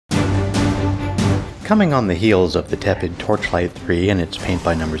Coming on the heels of the tepid Torchlight 3 and its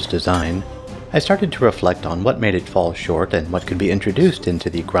paint-by-numbers design, I started to reflect on what made it fall short and what could be introduced into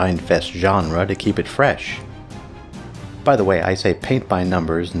the grindfest genre to keep it fresh. By the way, I say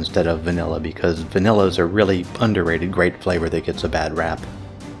paint-by-numbers instead of vanilla because vanilla is a really underrated great flavor that gets a bad rap.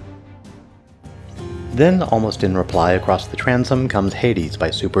 Then, almost in reply across the transom, comes Hades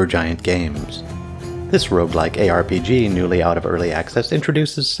by Supergiant Games. This roguelike ARPG, newly out of early access,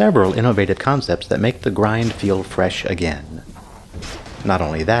 introduces several innovative concepts that make the grind feel fresh again. Not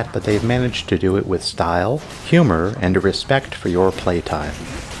only that, but they've managed to do it with style, humor, and a respect for your playtime,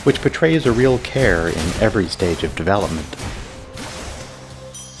 which portrays a real care in every stage of development.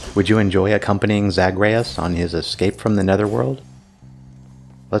 Would you enjoy accompanying Zagreus on his escape from the Netherworld?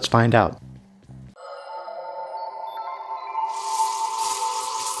 Let's find out.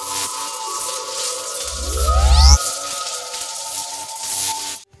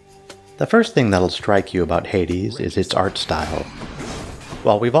 The first thing that'll strike you about Hades is its art style.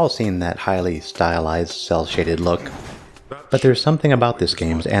 Well, we've all seen that highly stylized, cel-shaded look, but there's something about this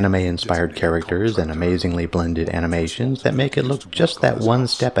game's anime-inspired characters and amazingly blended animations that make it look just that one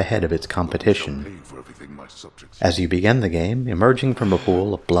step ahead of its competition. As you begin the game, emerging from a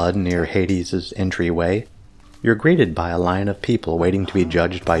pool of blood near Hades' entryway, you're greeted by a line of people waiting to be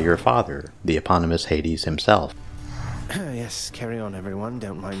judged by your father, the eponymous Hades himself. Yes, carry on everyone,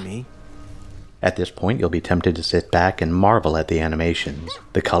 don't mind me. At this point, you'll be tempted to sit back and marvel at the animations,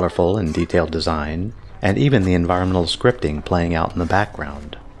 the colorful and detailed design, and even the environmental scripting playing out in the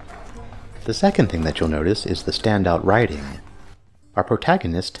background. The second thing that you'll notice is the standout writing. Our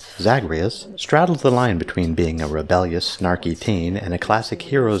protagonist, Zagreus, straddles the line between being a rebellious, snarky teen and a classic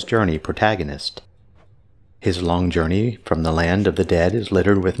hero's journey protagonist. His long journey from the land of the dead is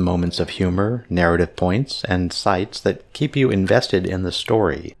littered with moments of humor, narrative points, and sights that keep you invested in the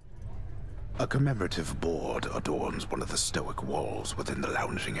story. A commemorative board adorns one of the stoic walls within the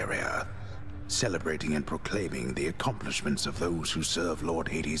lounging area, celebrating and proclaiming the accomplishments of those who serve Lord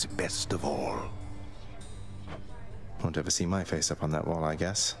Hades best of all. Won't ever see my face up on that wall, I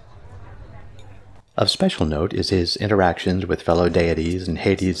guess. Of special note is his interactions with fellow deities and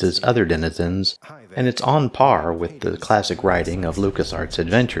Hades' other denizens, and it's on par with the classic writing of LucasArts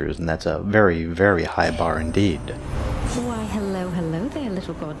Adventures, and that's a very, very high bar indeed. Why, hello there,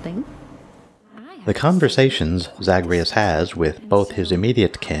 little godling. The conversations Zagreus has with both his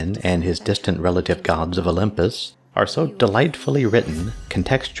immediate kin and his distant relative gods of Olympus are so delightfully written,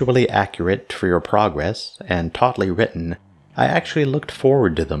 contextually accurate for your progress, and tautly written, I actually looked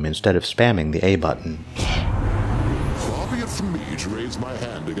forward to them instead of spamming the A button. Far be it from me to raise my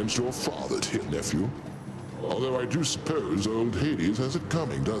hand against your father, dear nephew. Although I do suppose old Hades has it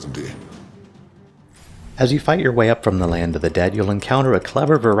coming, doesn't he? As you fight your way up from the land of the dead, you'll encounter a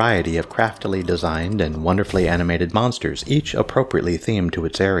clever variety of craftily designed and wonderfully animated monsters, each appropriately themed to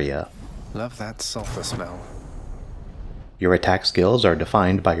its area. Love that sulfur smell. Your attack skills are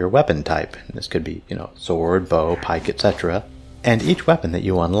defined by your weapon type. This could be, sword, bow, pike, etc. And each weapon that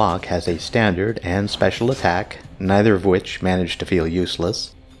you unlock has a standard and special attack, neither of which manage to feel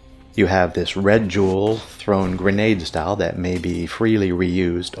useless. You have this red jewel thrown grenade style that may be freely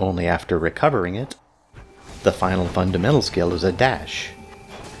reused only after recovering it. The final fundamental skill is a dash.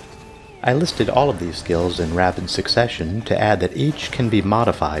 I listed all of these skills in rapid succession to add that each can be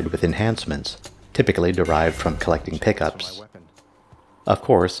modified with enhancements, typically derived from collecting pickups. Of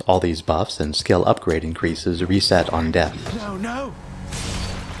course, all these buffs and skill upgrade increases reset on death. No!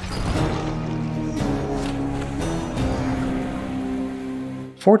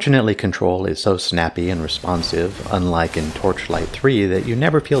 Fortunately, control is so snappy and responsive, unlike in Torchlight 3, that you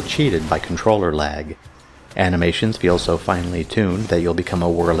never feel cheated by controller lag. Animations feel so finely tuned that you'll become a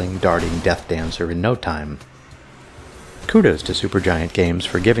whirling, darting death dancer in no time. Kudos to Supergiant Games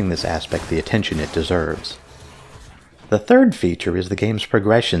for giving this aspect the attention it deserves. The third feature is the game's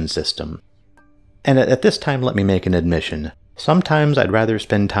progression system. And at this time, let me make an admission. Sometimes I'd rather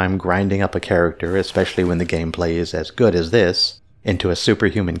spend time grinding up a character, especially when the gameplay is as good as this, into a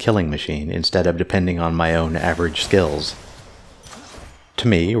superhuman killing machine instead of depending on my own average skills. To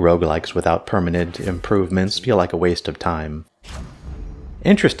me, roguelikes without permanent improvements feel like a waste of time.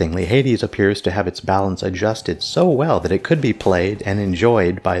 Interestingly, Hades appears to have its balance adjusted so well that it could be played and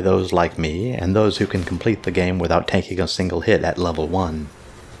enjoyed by those like me and those who can complete the game without taking a single hit at level 1.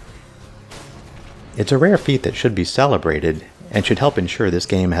 It's a rare feat that should be celebrated and should help ensure this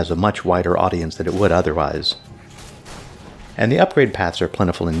game has a much wider audience than it would otherwise. And the upgrade paths are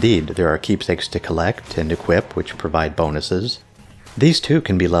plentiful indeed. There are keepsakes to collect and equip, which provide bonuses. These too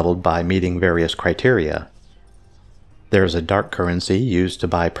can be leveled by meeting various criteria. There's a dark currency used to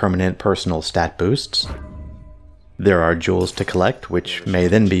buy permanent personal stat boosts. There are jewels to collect, which may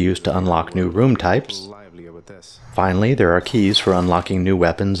then be used to unlock new room types. Finally, there are keys for unlocking new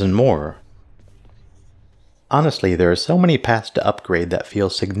weapons and more. Honestly, there are so many paths to upgrade that feel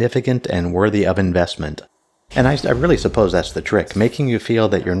significant and worthy of investment. And I really suppose that's the trick, making you feel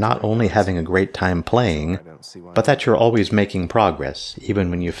that you're not only having a great time playing, but that you're always making progress, even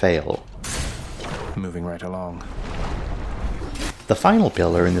when you fail. Moving right along. The final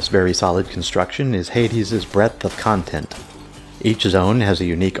pillar in this very solid construction is Hades' breadth of content. Each zone has a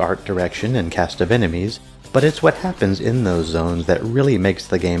unique art direction and cast of enemies, but it's what happens in those zones that really makes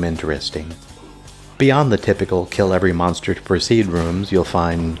the game interesting. Beyond the typical kill every monster to proceed rooms, you'll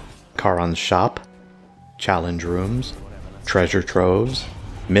find Charon's shop, challenge rooms, treasure troves,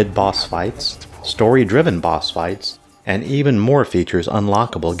 mid-boss fights, story-driven boss fights, and even more features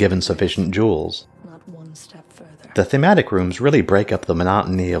unlockable given sufficient jewels. Not one step further. The thematic rooms really break up the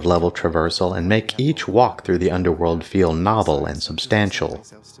monotony of level traversal and make each walk through the underworld feel novel and substantial.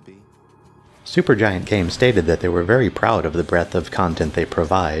 Supergiant Games stated that they were very proud of the breadth of content they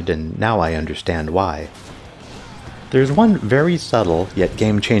provide, and now I understand why. There's one very subtle yet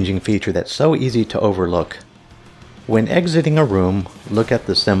game-changing feature that's so easy to overlook. When exiting a room, look at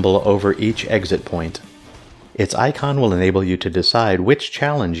the symbol over each exit point. Its icon will enable you to decide which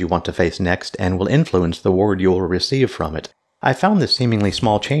challenge you want to face next and will influence the reward you will receive from it. I found this seemingly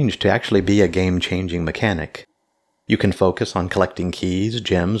small change to actually be a game-changing mechanic. You can focus on collecting keys,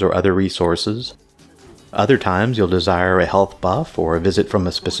 gems, or other resources. Other times you'll desire a health buff or a visit from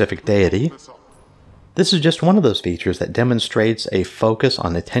a specific deity. This is just one of those features that demonstrates a focus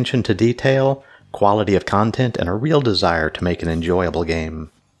on attention to detail, quality of content, and a real desire to make an enjoyable game.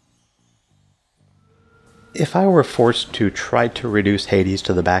 If I were forced to try to reduce Hades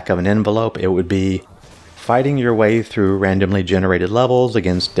to the back of an envelope, it would be fighting your way through randomly generated levels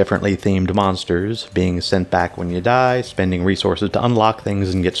against differently themed monsters, being sent back when you die, spending resources to unlock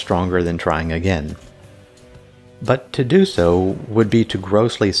things and get stronger, then trying again. But to do so would be to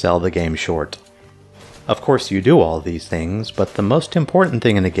grossly sell the game short. Of course you do all these things, but the most important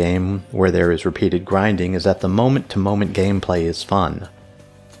thing in a game where there is repeated grinding is that the moment-to-moment gameplay is fun.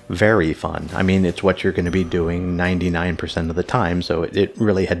 Very fun. I mean, it's what you're going to be doing 99% of the time, so it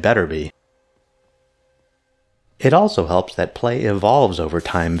really had better be. It also helps that play evolves over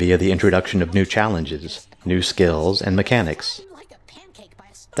time via the introduction of new challenges, new skills, and mechanics.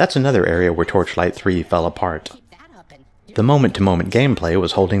 That's another area where Torchlight 3 fell apart. The moment-to-moment gameplay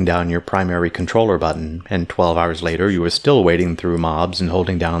was holding down your primary controller button, and 12 hours later you were still wading through mobs and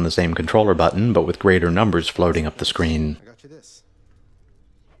holding down the same controller button, but with greater numbers floating up the screen.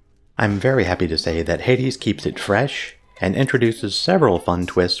 I'm very happy to say that Hades keeps it fresh, and introduces several fun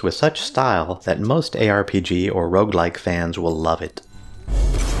twists with such style that most ARPG or roguelike fans will love it.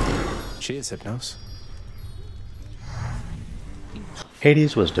 Cheers, Hypnos.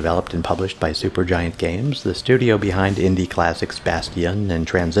 Hades was developed and published by Supergiant Games, the studio behind indie classics Bastion and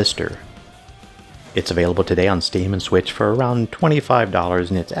Transistor. It's available today on Steam and Switch for around $25,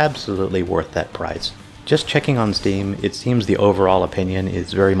 and it's absolutely worth that price. Just checking on Steam, it seems the overall opinion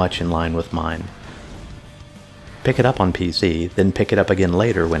is very much in line with mine. Pick it up on PC, then pick it up again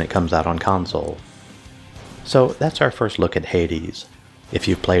later when it comes out on console. So that's our first look at Hades. If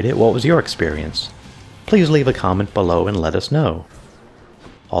you've played it, what was your experience? Please leave a comment below and let us know.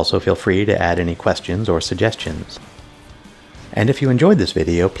 Also feel free to add any questions or suggestions. And if you enjoyed this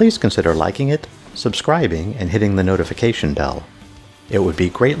video, please consider liking it, subscribing, and hitting the notification bell. It would be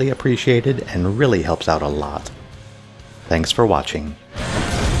greatly appreciated and really helps out a lot. Thanks for watching.